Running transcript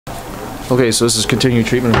Okay, so this is continuing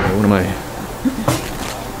treatment of one of my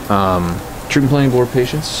treatment planning board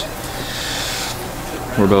patients.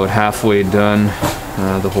 We're about halfway done,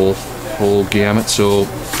 the whole gamut. So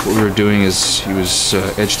what we were doing is he was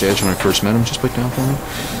edge to edge when I first met him, just like down for me.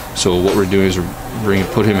 So what we're doing is we're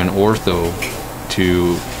put him in ortho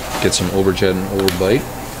to get some overjet and overbite.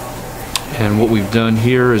 And what we've done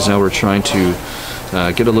here is now we're trying to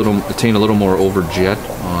attain a little more overjet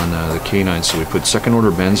on the canine. So we put second order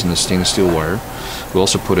bends in the stainless steel wire. We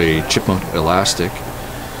also put a chipmunk elastic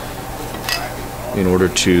in order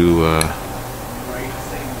to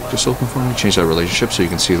just open for me, change that relationship so you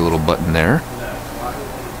can see the little button there.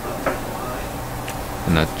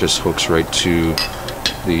 And that just hooks right to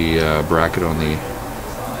the bracket on the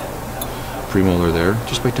premolar there.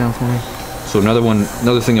 Just bite down for me. So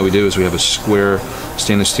another thing that we do is we have a square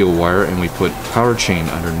stainless steel wire and we put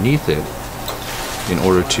Powerchain underneath it in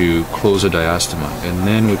order to close a diastema. And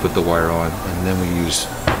then we put the wire on and then we use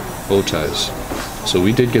bow ties. So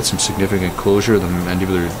we did get some significant closure of the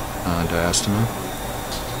mandibular diastema.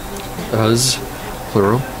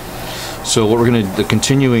 Plural. So what we're going to, the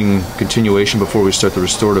continuation before we start the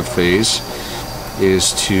restorative phase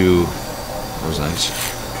is to, that was nice,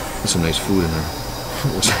 there's some nice food in there,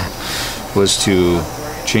 was to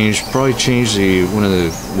one of the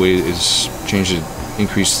ways is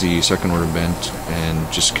increase the second order bend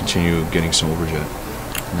and just continue getting some overjet.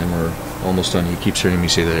 And then we're almost done. He keeps hearing me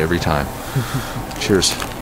say that every time. Cheers.